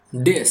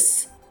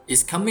This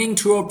is Coming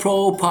to a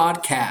Pro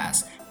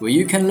podcast where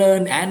you can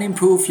learn and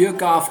improve your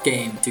golf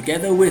game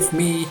together with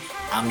me.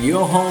 I'm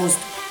your host,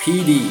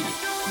 PD.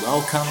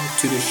 Welcome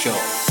to the show.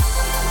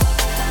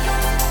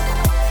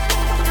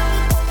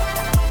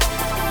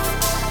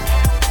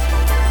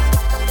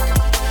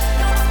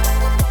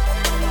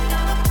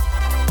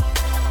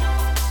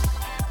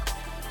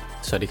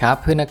 สวัสดีครับ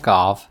เพื่อนนักก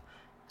อล์ฟ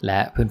และ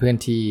เพื่อน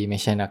ๆที่ไม่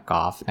ใช่นักก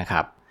อล์ฟนะค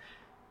รับ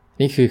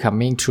นี่คือ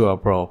Coming to a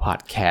Pro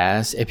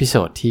podcast เอพิโซ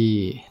ดที่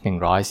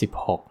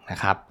116นะ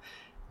ครับ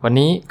วัน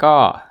นี้ก็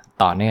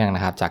ต่อเนื่องน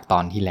ะครับจากตอ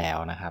นที่แล้ว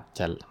นะครับ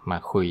จะมา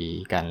คุย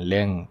กันเ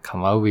รื่องค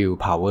ำว่า will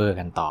power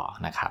กันต่อ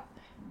นะครับ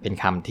เป็น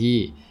คำที่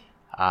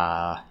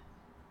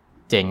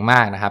เจ๋งม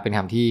ากนะครับเป็นค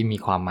ำที่มี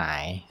ความหมา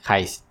ย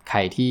ใคร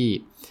ที่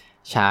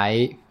ใช้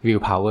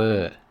will power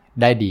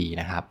ได้ดี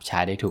นะครับใช้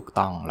ได้ถูก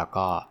ต้องแล้ว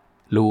ก็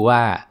รู้ว่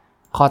า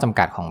ข้อจำ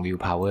กัดของ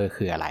will power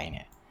คืออะไรเ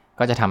นี่ย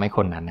ก็จะทำให้ค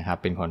นนั้นนะครับ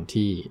เป็นคน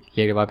ที่เ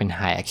รียกได้ว่าเป็น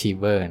high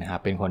achiever นะครั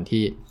บเป็นคน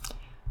ที่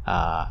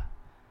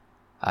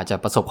อาจจะ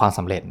ประสบความส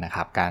ำเร็จนะค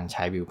รับการใ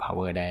ช้ will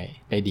power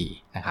ได้ดี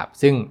นะครับ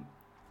ซึ่ง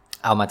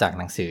เอามาจาก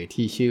หนังสือ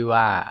ที่ชื่อ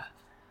ว่า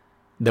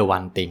The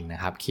One Thing นะ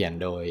ครับเขียน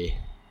โดย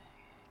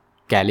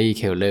Gary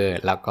Keller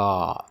แล้วก็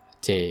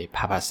Jay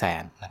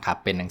Papasan นะครับ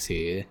เป็นหนังสื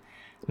อ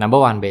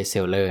number one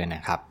bestseller น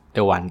ะครับ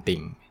The One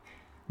Thing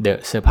The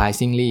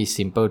Surprisingly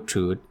Simple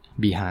Truth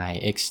Behind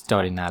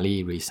Extraordinary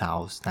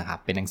Results นะครับ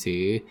เป็นหนังสื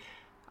อ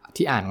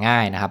ที่อ่านง่า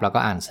ยนะครับแล้วก็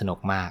อ่านสนุก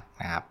มาก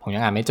นะครับผมยั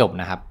งอ่านไม่จบ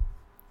นะครับ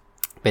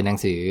เป็นหนัง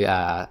สือ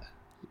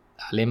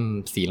เล่ม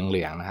สีเห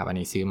ลืองๆนะครับอัน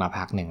นี้ซื้อมา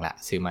พักหนึ่งละ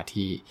ซื้อมา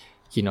ที่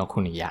คิโนคุ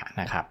นิยะ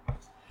นะครับ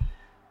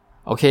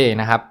โอเค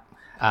นะครับ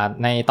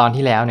ในตอน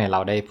ที่แล้วเนี่ยเร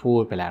าได้พู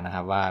ดไปแล้วนะค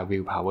รับว่า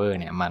will power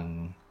เนี่ยมัน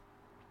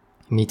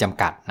มีจ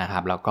ำกัดนะครั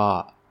บแล้ว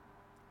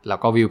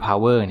ก็ will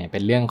power เนี่ยเป็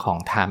นเรื่องของ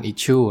time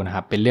issue นะค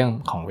รับเป็นเรื่อง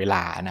ของเวล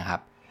านะครั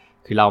บ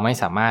คือเราไม่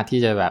สามารถ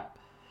ที่จะแบบ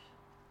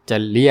จะ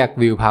เรียก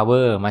will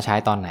power มาใช้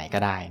ตอนไหนก็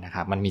ได้นะค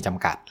รับมันมีจ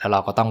ำกัดแล้วเรา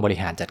ก็ต้องบริ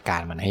หารจัดการ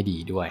มันให้ดี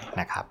ด้วย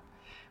นะครับ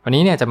วัน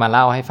นี้เนี่ยจะมาเ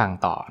ล่าให้ฟัง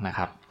ต่อนะค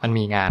รับมัน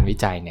มีงานวิ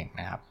จัยหนึ่ง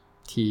นะครับ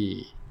ที่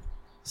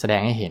แสด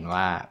งให้เห็น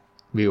ว่า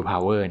will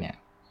power เนี่ย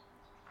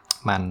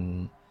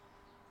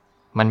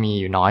มันมี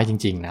อยู่น้อยจ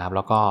ริงๆนะครับแ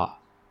ล้วก็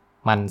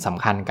มันส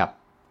ำคัญกับ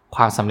ค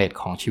วามสำเร็จ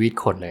ของชีวิต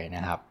คนเลยน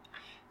ะครับ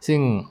ซึ่ง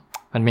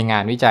มันเป็นงา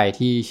นวิจัย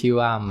ที่ชื่อ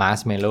ว่า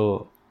Marshmallow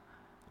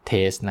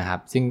Test นะครั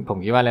บซึ่งผม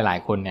คิดว่าหลาย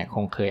ๆคนเนี่ยค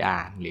งเคยอ่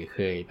านหรือเค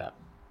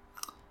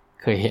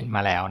ยเห็นม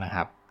าแล้วนะค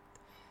รับ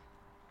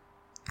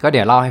ก็เ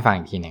ดี๋ยวเล่าให้ฟัง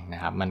อีกทีหนึ่งน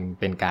ะครับมัน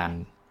เป็นการ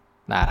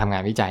ทำงา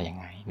นวิจัยยัง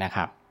ไงนะค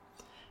รับ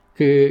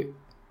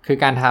คือ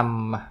การท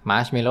ำ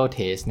Marshmallow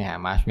Test เนี่ย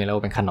Marshmallow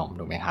เป็นขนม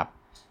ถูกไหมครับ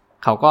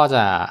เขาก็จ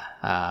ะ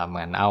เห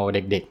มือนเอาเ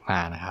ด็กๆมา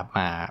นะครับ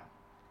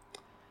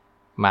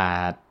มา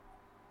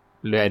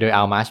โดยเอ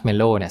า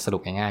Marshmallow เนี่ยสรุ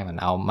ปง่ายๆเหมือน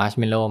เอา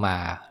Marshmallow มา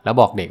แล้ว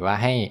บอกเด็กว่า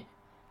ให้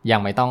ยั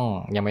งไม่ต้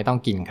อง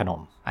กินขน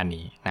มอัน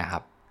นี้นะครั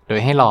บโดย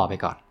ให้รอไป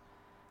ก่อน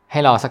ให้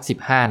รอสัก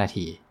15นา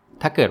ที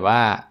ถ้าเกิดว่า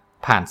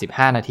ผ่าน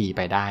15นาทีไ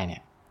ปได้เนี่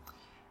ย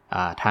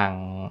ทาง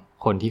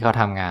คนที่เขา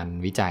ทำงาน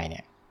วิจัยเนี่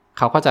ยเ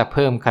ขาก็จะเ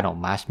พิ่มขนม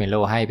มาร์ชเมลโล่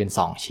ให้เป็น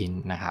2ชิ้น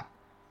นะครับ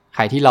ใค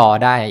รที่รอ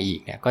ได้อี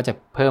กเนี่ยก็จะ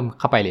เพิ่ม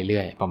เข้าไปเ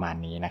รื่อยๆประมาณ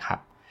นี้นะครับ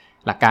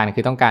หลักการ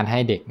คือต้องการให้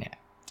เด็กเนี่ย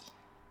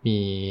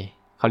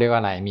เขาเรียกว่า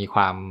อะไรมีค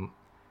วาม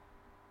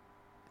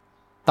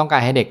ต้องกา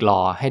รให้เด็กร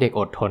อให้เด็ก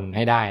อดทนใ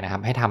ห้ได้นะครั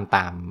บให้ทำต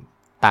า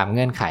มเ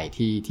งื่อนไข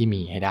ที่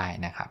มีให้ได้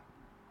นะครับ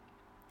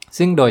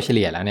ซึ่งโดยเฉ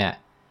ลี่ยแล้วเนี่ย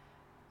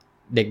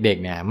เด็ก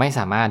ๆเนี่ยไม่ส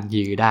ามารถ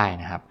ยื้อได้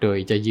นะครับโดย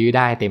จะยื้อไ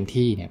ด้เต็ม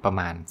ที่เนี่ยประ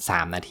มาณ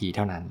3นาทีเ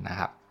ท่านั้นนะ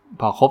ครับ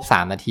พอครบ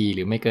3นาทีห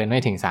รือไม่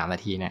ถึง3นา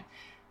ทีเนี่ย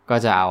ก็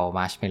จะเอาม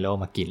าร์ชเมลโล่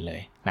มากินเล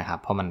ยนะครับ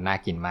เพราะมันน่า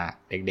กินมาก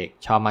เด็ก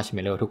ๆชอบมาร์ชเม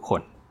ลโล่ทุกค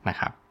นนะ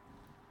ครับ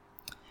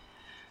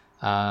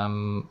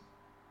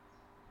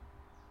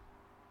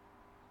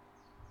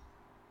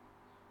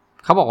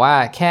เขาบอกว่า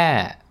แค่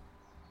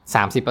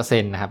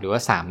30% นะครับหรือว่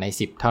า3ใน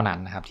10เท่านั้น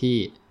นะครับที่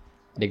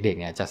เด็กๆ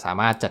เนี่ยจะสา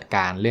มารถจัดก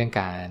ารเรื่อง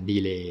การ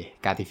delay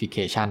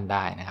gratification ไ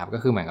ด้นะครับก็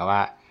คือเหมือนกับว่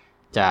า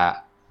จะ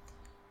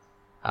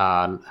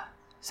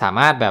สาม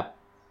ารถแบบ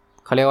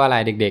เขาเรียกว่าอะไร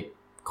เด็ก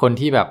ๆคน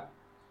ที่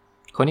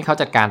เขา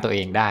จัดการตัวเอ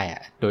งได้อ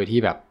ะโดยที่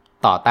แบบ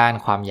ต่อต้าน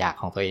ความอยาก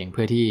ของตัวเองเ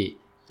พื่อที่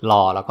ร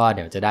อแล้วก็เ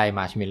ดี๋ยวจะได้ม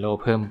าร์ชเมลโล่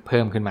เ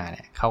พิ่มขึ้นมาเ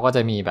นี่ยเขาก็จ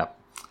ะมีแบบ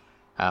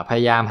พย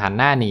ายามหัน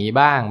หน้าหนี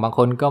บ้างบางค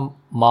นก็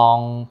มอง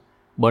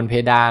บนเพ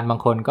ดานบา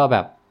งคนก็แบ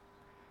บ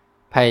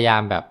พยายา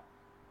มแบบ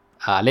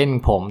เล่น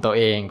ผมตัว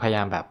เองพยาย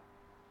ามแบบ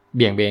เ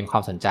บี่ยงเบนควา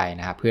มสนใจ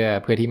นะครับเ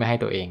พื่อที่ไม่ให้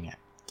ตัวเองเนี่ย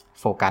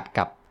โฟกัส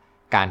กับ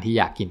การที่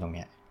อยากกินตรงเ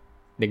นี้ย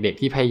เด็กๆ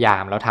ที่พยายา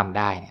มแล้วทำไ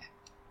ด้เนี่ย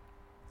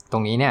ตร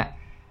งนี้เนี่ย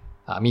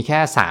มีแค่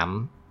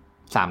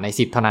3ใน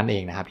10เท่านั้นเอ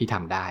งนะครับที่ท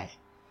ำได้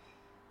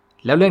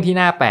แล้วเรื่องที่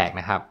น่าแปลก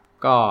นะครับ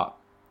ก็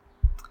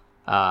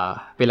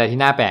เป็นอะไรที่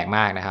น่าแปลกม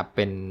ากนะครับเ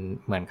ป็น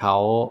เหมือนเข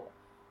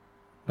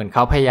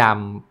าพยายาม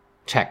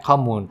แทร็กข้อ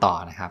มูลต่อ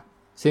นะครับ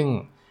ซึ่ง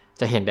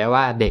จะเห็นได้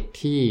ว่าเด็ก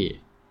ที่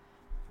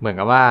เหมือน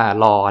กับว่า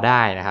รอไ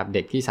ด้นะครับเ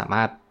ด็กที่สาม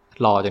ารถ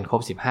รอจนคร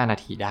บ15นา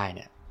ทีได้เ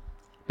นี่ย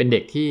เป็นเด็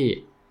กที่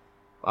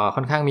ค่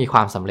อนข้างมีคว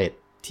ามสำเร็จ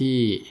ที่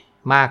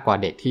มากกว่า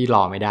เด็กที่ร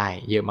อไม่ได้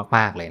เยอะม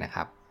ากๆเลยนะค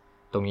รับ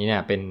ตรงนี้เนี่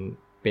ยเป็น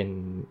เป็น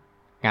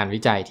งานวิ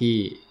จัยที่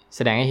แส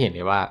ดงให้เห็นเล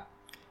ยว่า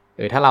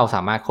ถ้าเราส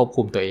ามารถควบ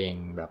คุมตัวเอง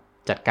แบบ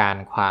จัดการ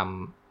ความ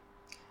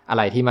อะไ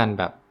รที่มัน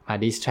แบบมา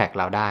distract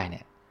เราได้เ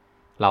นี่ย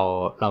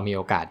เรามีโ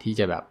อกาสที่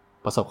จะแบบ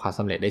ประสบความส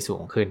ำเร็จได้สู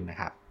งขึ้นนะ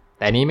ครับแ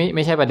ต่อันนี้ไ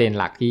ม่ใช่ประเด็น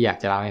หลักที่อยาก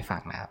จะเล่าให้ฟั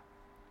งนะครับ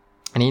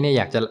อันนี้เนี่ยอ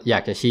ยา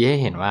กจะชี้ให้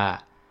เห็นว่า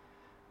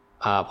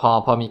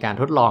พอมีการ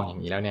ทดลองอย่า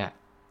งนี้แล้วเนี่ย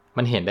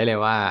มันเห็นได้เลย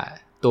ว่า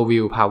ตัว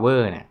will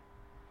power เนี่ย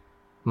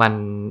มัน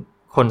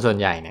คนส่วน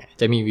ใหญ่เนี่ย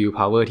จะมี will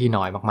power ที่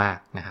น้อยมาก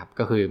ๆนะครับ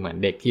ก็คือเหมือน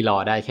เด็กที่รอ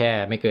ได้แค่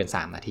ไม่เกิน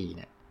3นาทีเ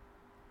นี่ย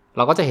เ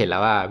ราก็จะเห็นแล้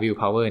วว่า will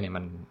power เนี่ย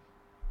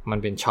มัน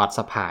เป็น short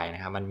supply น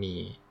ะครับมัน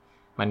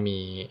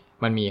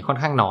มีค่อน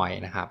ข้างน้อย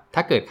นะครับถ้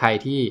าเกิดใคร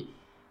ที่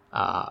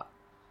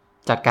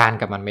จัดการ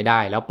กับมันไม่ได้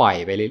แล้วปล่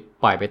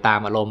อยไปตาม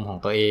อารมณ์ของ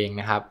ตัวเอง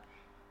นะครับ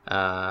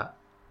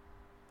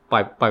ป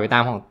ล่อยไปตา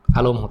มของอ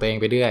ารมณ์ของตัวเอง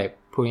ไปเรื่อย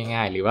พูด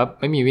ง่ายๆหรือว่า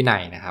ไม่มีวินั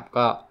ยนะครับ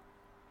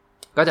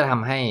ก็จะท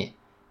ำให้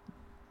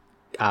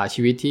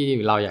ชีวิตที่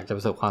เราอยากจะป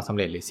ระสบความสำ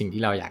เร็จหรือสิ่ง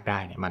ที่เราอยากได้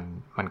เนี่ย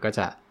มันก็จ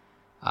ะ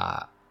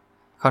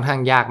ค่อนข้าง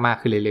ยากมาก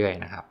ขึ้นเรื่อย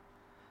ๆนะครับ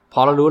พอ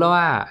เรารู้แล้ว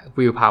ว่า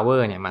will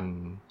power เนี่ยมัน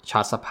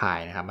short supply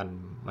นะครับ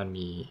มัน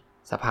มี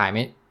supply ไ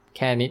ม่แ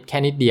ค่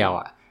นิดเดียว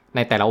ใน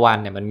แต่ละวัน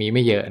เนี่ยมันมีไ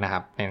ม่เยอะนะครั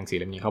บในหนังสือ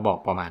เล่มนี้เขาบอก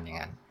ประมาณอย่าง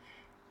นั้น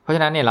เพราะฉ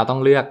ะนั้นเนี่ยเราต้อง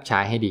เลือกใช้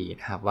ให้ดี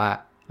นะครับว่า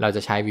เราจ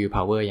ะใช้ will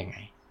power ยังไง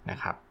นะ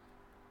ครับ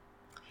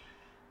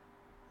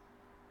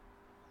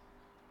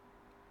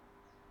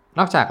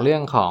นอกจากเรื่อ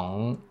งของ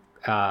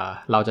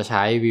เราจะใ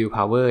ช้ will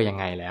power ยัง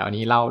ไงแล้วอัน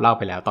นี้เล่า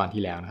ไปแล้วตอน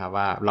ที่แล้วนะครับ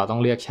ว่าเราต้อ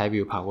งเลือกใช้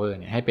will power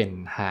เนี่ยให้เป็น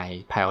high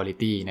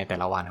priority ในแต่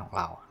ละวันของ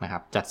เรานะครั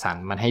บจัดสรร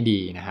มันให้ดี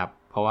นะครับ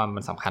เพราะว่ามั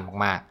นสำคัญ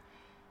มาก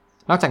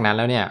ๆนอกจากนั้นแ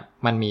ล้วเนี่ย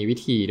มันมีวิ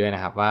ธีด้วยน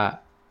ะครับว่า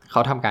เข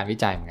าทำการวิ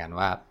จัยเหมือนกัน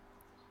ว่า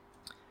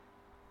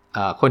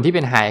คนที่เ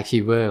ป็น high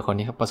achiever คน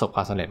ที่ประสบค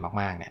วามสำเร็จ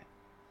มากๆเนี่ย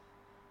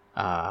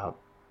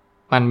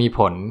มันมีผ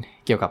ล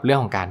เกี่ยวกับเรื่อง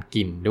ของการ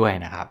กินด้วย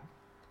นะครับ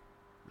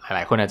หล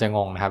ายๆคนอาจจะง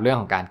งนะครับเรื่อง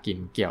ของการกิน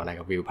เกี่ยวอะไร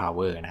กับ will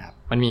power นะครับ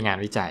มันมีงาน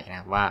วิจัยนะ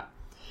ครับว่า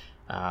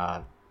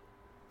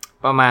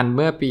ประมาณเ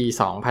มื่อปี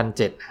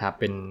 2007 นะครับ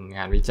เป็นง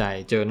านวิจัย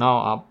Journal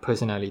of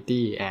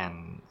Personality and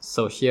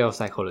Social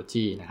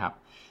Psychology นะครับ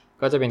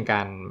ก็จะเป็นก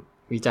าร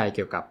วิจัยเ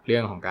กี่ยวกับเรื่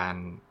องของกา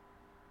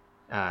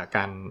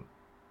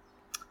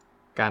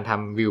รท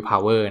ำ will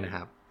power นะค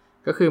รับ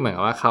ก็คือเหมือน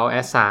กับว่าเขา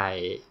assign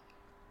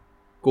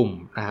กลุ่ม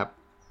นะครับ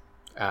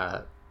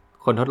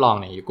คนทดลอง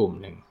เนี่ยอยู่กลุ่ม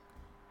หนึ่ง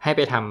ให้ไ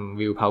ปทำ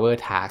will power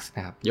task น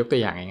ะครับยกตัว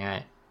อย่างง่าย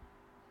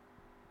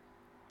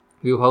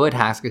ๆ will power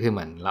task ก็คือเห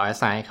มือนเรา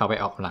assign ให้เขาไป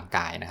ออกกำลังก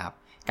ายนะครับ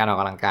การออก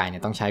กำลังกายเนี่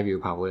ยต้องใช้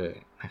will power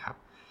นะครับ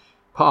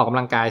พอออกกำ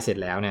ลังกายเสร็จ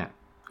แล้วเนี่ย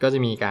ก็จะ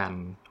มีการ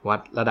วัด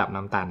ระดับ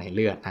น้ำตาลในเ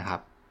ลือดนะครั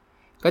บ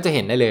ก็จะเ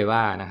ห็นได้เลยว่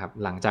านะครับ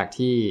หลังจาก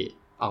ที่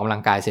ออกกำลั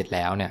งกายเสร็จแ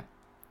ล้วเนี่ย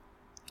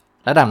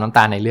ระดับน้ำต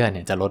าลในเลือดเ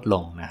นี่ยจะลดล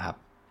งนะครับ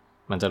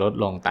มันจะลด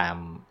ลงตาม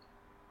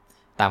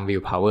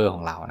will power ข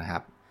องเรานะครั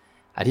บ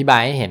อธิบา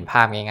ยให้เห็นภ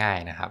าพง่าย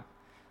ๆนะครับ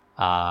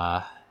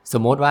ส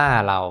มมติว่า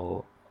เ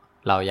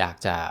ราอยาก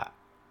จะ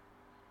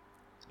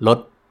ล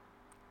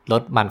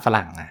ดมันฝ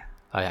รั่งนะ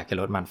เราอยากจะ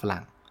ลดมันฝรั่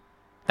ง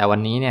แต่วัน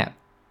นี้เนี่ย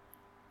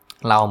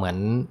เราเหมือน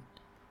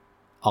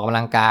ออกกำ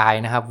ลังกาย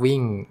นะครับวิ่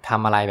งท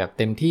ำอะไรแบบ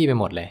เต็มที่ไป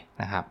หมดเลย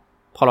นะครับ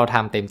พอเราท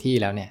ำเต็มที่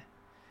แล้วเนี่ย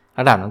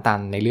ระดับน้ำตาล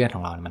ในเลือดข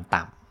องเรามัน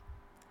ต่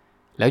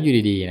ำแล้วอยู่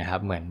ดีๆนะครั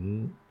บเหมือน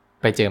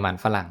ไปเจอมัน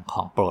ฝรั่งข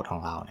องโปรดขอ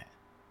งเราเนี่ย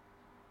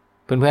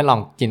เพื่อนๆลอง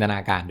จินตนา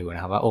การดูน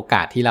ะครับว่าโอก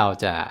าสที่เรา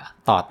จะ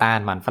ต่อต้าน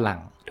มันฝรั่ง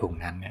ถุง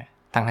นั้นเนี่ย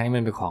ทั้งที่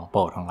มันเป็นของโป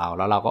รดของเราแ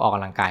ล้วเราก็ออกก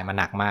ำลังกายมา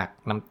หนักมาก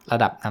ระ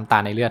ดับน้ำตา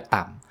ลในเลือด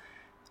ต่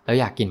ำแล้ว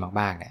อยากกิน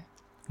มากๆเนี่ย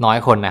น้อย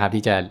คนนะครับ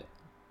ที่จะ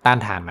ต้าน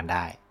ทานมันไ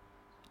ด้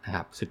นะค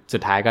รับสุ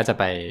ดท้ายก็จะ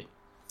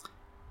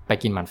ไป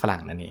กินมันฝรั่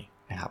งนั่นเอง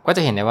นะครับก็จ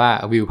ะเห็นได้ว่า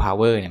will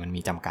power เนี่ยมัน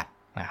มีจำกัด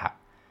นะครับ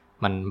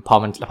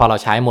พอเรา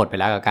ใช้หมดไป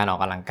แล้วกับการออก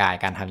กำลังกาย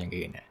การทำอย่าง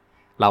อื่นเนี่ย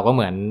เราก็เห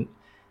มือน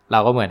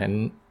นั้น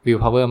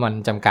will power มัน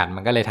จำกัดมั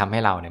นก็เลยทำให้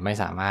เราเนี่ยไม่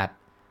สามารถ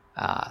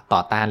ต่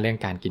อต้านเรื่อง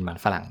การกินมัน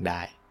ฝรั่งไ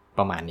ด้ป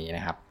ระมาณนี้น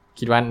ะครับ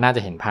คิดว่าน่าจ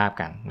ะเห็นภาพ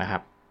กันนะครั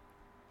บ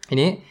ที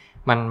นี้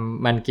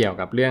มันเกี่ยว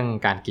กับเรื่อง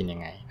การกินยั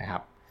งไงนะครั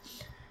บ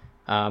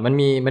มัน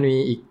มี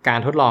อีกการ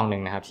ทดลองหนึ่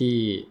งนะครับ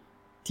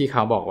ที่เข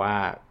าบอก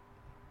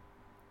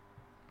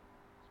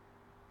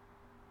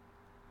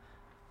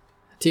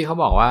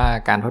ว่า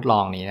การทดลอ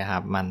งนี้นะครั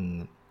บ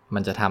มั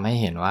นจะทำให้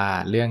เห็นว่า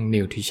เรื่อง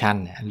nutrition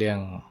เนี่ยเรื่อง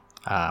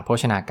โภ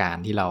ชนาการ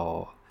ที่เรา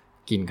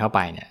กินเข้าไป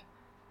เนี่ย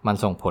มัน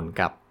ส่งผล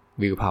กับ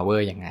will power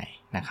ยังไง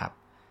นะครับ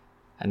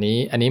อัน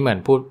นี้เหมือน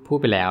พูด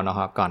ไปแล้วนะค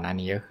รับก่อนหน้า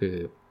นี้ก็คือ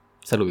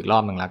สรุปอีกรอ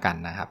บนึงแล้วกัน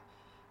นะครับ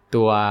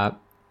ตัว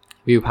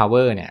will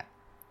power เนี่ย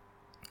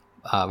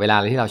เวลา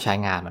ที่เราใช้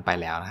งานมันไป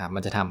แล้วนะครับมั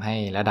นจะทำให้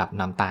ระดับ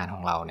น้ำตาลข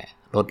องเราเนี่ย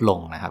ลดลง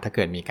นะครับถ้าเ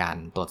กิดมีการ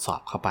ตรวจสอ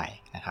บเข้าไป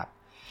นะครับ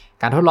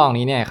การทดลอง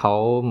นี้เนี่ยเขา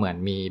เหมือน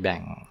มีแ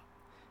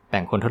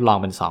บ่งคนทดลอง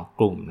เป็น2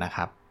กลุ่มนะค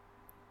รับ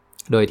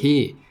โดยที่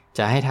จ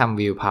ะให้ทำ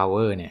will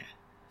power เนี่ย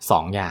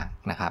2อย่าง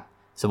นะครับ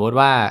สมมติ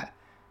ว่า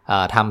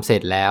ทำเสร็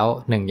จแล้ว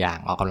1อย่าง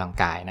ออกกำลัง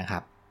กายนะครั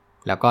บ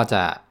แล้วก็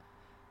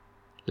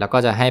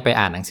จะให้ไป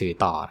อ่านหนังสือ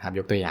ต่อนะครับ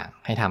ยกตัวอย่าง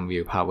ให้ทำ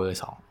will power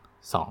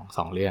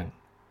 2เรื่อง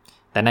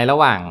แต่ในระ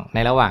ห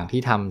ว่าง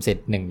ที่ทำเสร็จ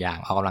1อย่าง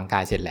ออกกำลังกา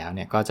ยเสร็จแล้วเ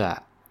นี่ยก็จะ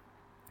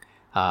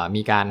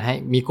มีการให้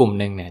มีกลุ่ม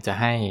หนึ่งเนี่ยจะ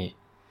ใ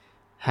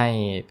ห้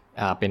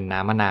เป็นน้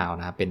ำมะนาว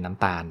นะครับเป็นน้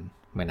ำตาล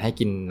เหมือนให้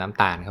กินน้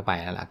ำตาลเข้าไป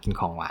แล้วกิน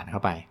ของหวานเข้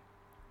าไป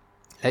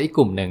แล้วอีกก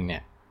ลุ่มหนึ่งเนี่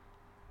ย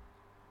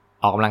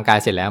ออกกำลังกาย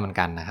เสร็จแล้วเหมือน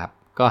กันนะครับ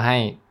ก็ให้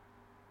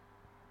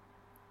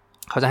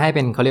เขาจะให้เ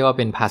ป็นเขาเรียกว่า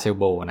เป็นพาเซ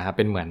โบนะครับเ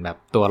ป็นเหมือนแบบ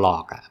ตัวหลอ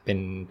กเ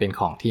ป็น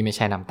ของที่ไม่ใ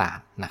ช่น้ำตาล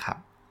นะครับ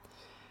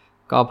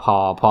ก็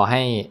พอใ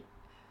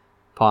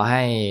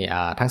ห้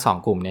ทั้ง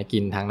2กลุ่มเนี่ยกิ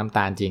นทั้งน้ำต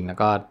าลจริงแล้ว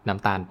ก็น้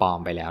ำตาลปลอม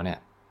ไปแล้วเนี่ย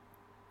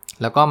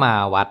แล้วก็มา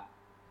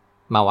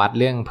วัด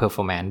เรื่อง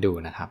performance ดู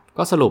นะครับ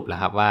ก็สรุปแล้ว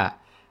ครับว่า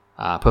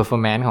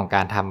performance ของก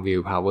ารทำ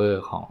willpower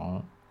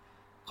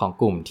ของ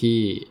กลุ่มที่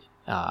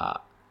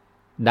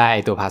ได้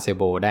ตัว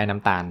placebo ได้น้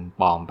ำตาล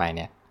ปลอมไปเ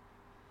นี่ย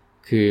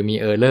คือมี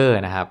error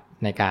นะครับ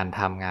ในการ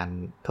ทำงาน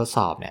ทดส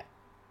อบเนี่ย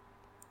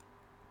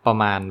ประ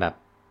มาณแบบ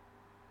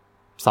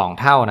2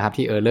เท่านะครับ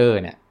ที่ error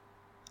เนี่ย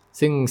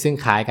ซึ่ง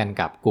คล้ายกัน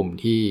กับกลุ่ม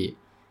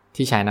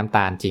ที่ใช้น้ำต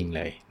าลจริงเ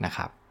ลยนะค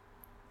รับ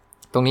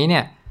ตรงนี้เนี่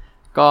ย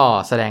ก็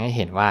แสดงให้เ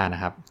ห็นว่าน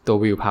ะครับตัว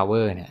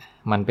willpower เนี่ย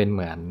มันเป็นเห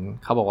มือน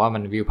เขาบอกว่ามั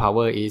น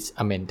willpower is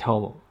a mental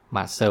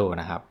muscle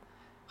นะครับ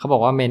เขาบอ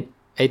กว่า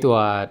ไอตัว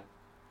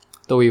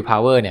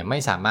willpower เนี่ยไม่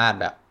สามารถ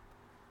แบบ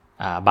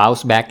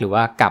bounce back หรือว่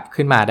ากลับ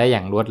ขึ้นมาได้อย่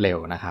างรวดเร็ว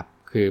นะครับ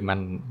คือ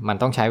มัน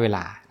ต้องใช้เวล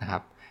านะครั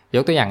บย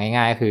กตัวอย่าง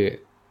ง่ายๆก็คือ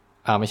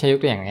ไม่ใช่ยก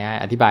ตัวอย่างง่าย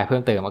ๆอธิบายเพิ่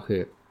มเติมก็คื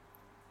อ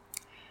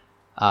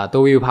ตั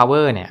ว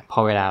willpower เนี่ยพอ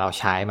เวลาเรา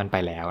ใช้มันไป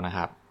แล้วนะค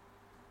รับ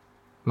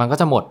มันก็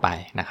จะหมดไป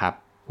นะครับ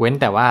เว้น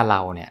แต่ว่าเร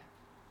าเนี่ย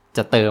จ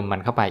ะเติมมัน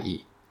เข้าไปอี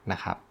กนะ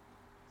ครับ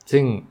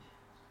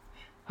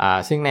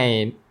ซึ่ง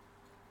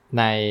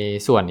ใน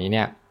ส่วนนี้เ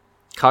นี่ย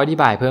เขาอธิ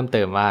บายเพิ่มเ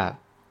ติมว่า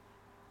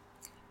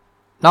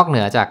นอกเห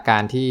นือจากกา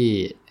ร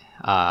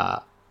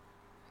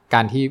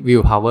ที่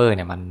willpower เ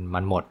นี่ยมั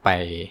นหมดไป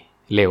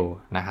เร็ว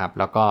นะครับ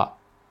แล้วก็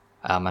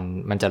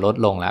มันจะลด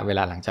ลงแล้วเวล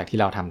าหลังจากที่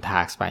เราทำ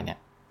task ไปเนี่ย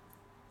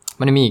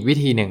มันมีอีกวิ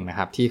ธีหนึ่งนะค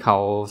รับที่เขา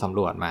สำร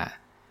วจมา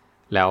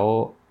แ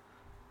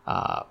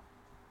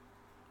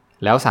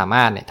ล้วสาม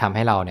ารถเนี่ยทำใ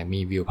ห้เราเนี่ยมี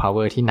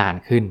willpower ที่นาน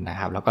ขึ้นนะ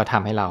ครับแล้วก็ท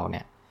ำให้เราเ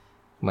นี่ย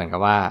เหมือนกับ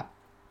ว่า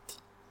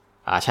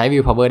ใช้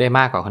willpower ได้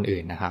มากกว่าคน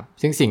อื่นนะครับ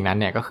ซึ่งสิ่งนั้น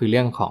เนี่ยก็คือเ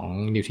รื่องของ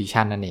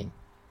nutrition นั่นเอง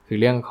คือ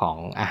เรื่องของ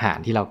อาหาร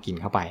ที่เรากิน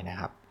เข้าไปนะ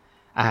ครับ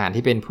อาหาร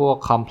ที่เป็นพวก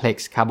complex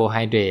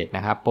carbohydrate น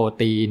ะครับโปร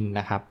ตีน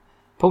นะครับ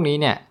พวกนี้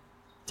เนี่ย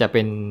จะเ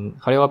ป็น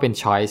เขาเรียกว่าเป็น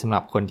choice สำห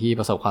รับคนที่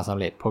ประสบความสำ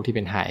เร็จพวกที่เ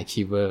ป็น high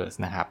achievers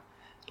นะครับ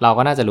เรา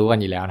ก็น่าจะรู้กัน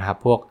อยู่แล้วนะครับ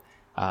พวก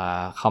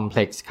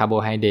complex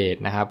carbohydrate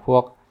นะครับพว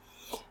ก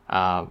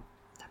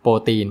โปร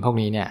ตีนพวก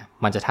นี้เนี่ย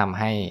มันจะทำ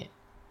ให้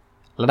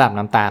ระดับ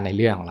น้ำตาลในเ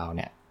ลือดของเราเ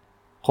นี่ย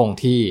คง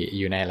ที่อ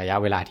ยู่ในระยะ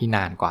เวลาที่น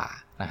านกว่า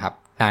นะครับ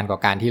นานกว่า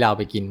การที่เราไ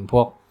ปกินพ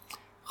วก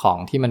ของ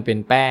ที่มันเป็น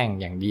แป้ง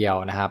อย่างเดียว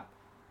นะครับ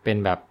เป็น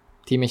แบบ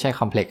ที่ไม่ใช่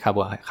complex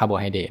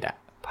carbohydrate อ่ะ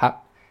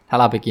ถ้า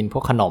เราไปกินพ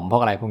วกขนมพว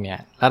กอะไรพวกนี้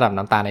ระดับ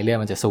น้ำตาลในเลือด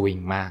มันจะสวิง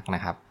มากน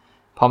ะครับ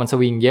พอมันส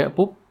วิงเยอะ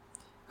ปุ๊บ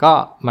ก็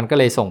มันก็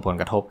เลยส่งผล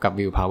กระทบกับ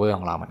willpower ข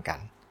องเราเหมือนกัน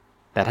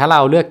แต่ถ้าเรา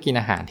เลือกกิน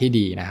อาหารที่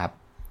ดีนะครับ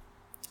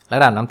ร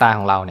ะดับน้ำตาล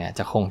ของเราเนี่ยจ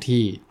ะคง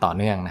ที่ต่อ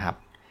เนื่องนะครับ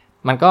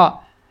มันก็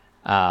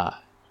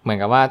เหมือน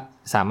กับว่า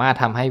สามารถ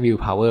ทำให้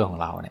willpower ของ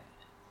เราเนี่ย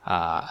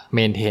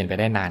maintain ไป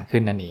ได้นานขึ้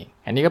นนั่นเอง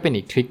อันนี้ก็เป็น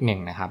อีกทริคหนึ่ง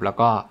นะครับแล้ว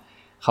ก็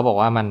เขาบอก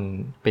ว่ามัน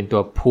เป็นตั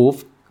ว proof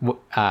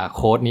โ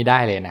ค้ดนี้ได้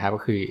เลยนะครับ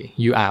ก็คือ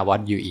you are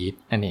what you eat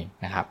นั่นเอง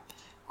นะครับ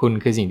คุณ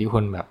คือสิ่งที่คุ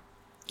ณแบบ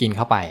กินเ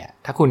ข้าไปอ่ะ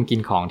ถ้าคุณกิน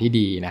ของที่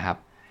ดีนะครับ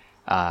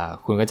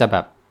คุณก็จะแบ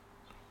บ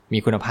มี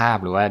คุณภาพ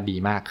หรือว่าดี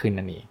มากขึ้น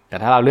นั่นเองแต่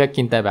ถ้าเราเลือก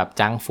กินแต่แบบ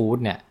จังก์ฟู้ด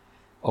เนี่ย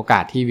โอกา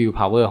สที่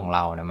willpower ของเร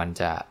าเนี่ยมัน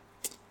จะ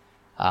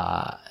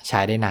ใช้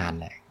ได้นาน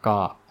เนี่ย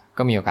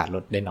ก็มีโอกาสล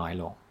ดได้น้อย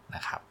ลงน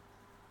ะครับ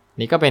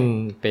นี่ก็เ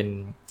ป็น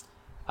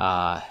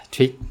ท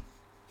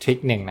ริค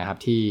หนึ่งนะครับ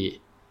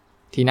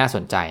ที่น่าส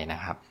นใจนะ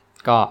ครับ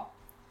ก็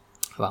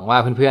หวังว่า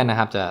เพื่อนๆนะ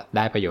ครับจะไ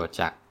ด้ประโยชน์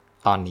จาก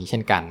ตอนนี้เช่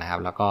นกันนะครับ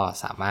แล้วก็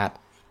สามารถ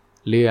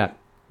เลือก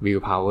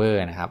willpower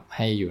นะครับใ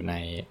ห้อยู่ใน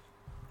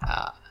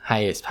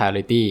highest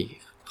priority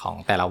ของ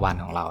แต่ละวัน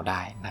ของเราไ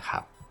ด้นะครั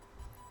บ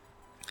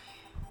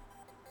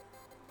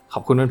ขอ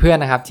บคุณเพื่อน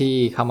ๆนะครับที่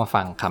เข้ามา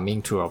ฟัง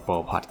Coming to a Pro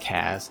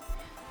Podcast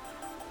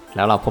แ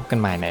ล้วเราพบกัน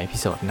ใหม่ในเอพิ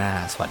โซดหน้า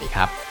สวัสดีค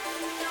รับ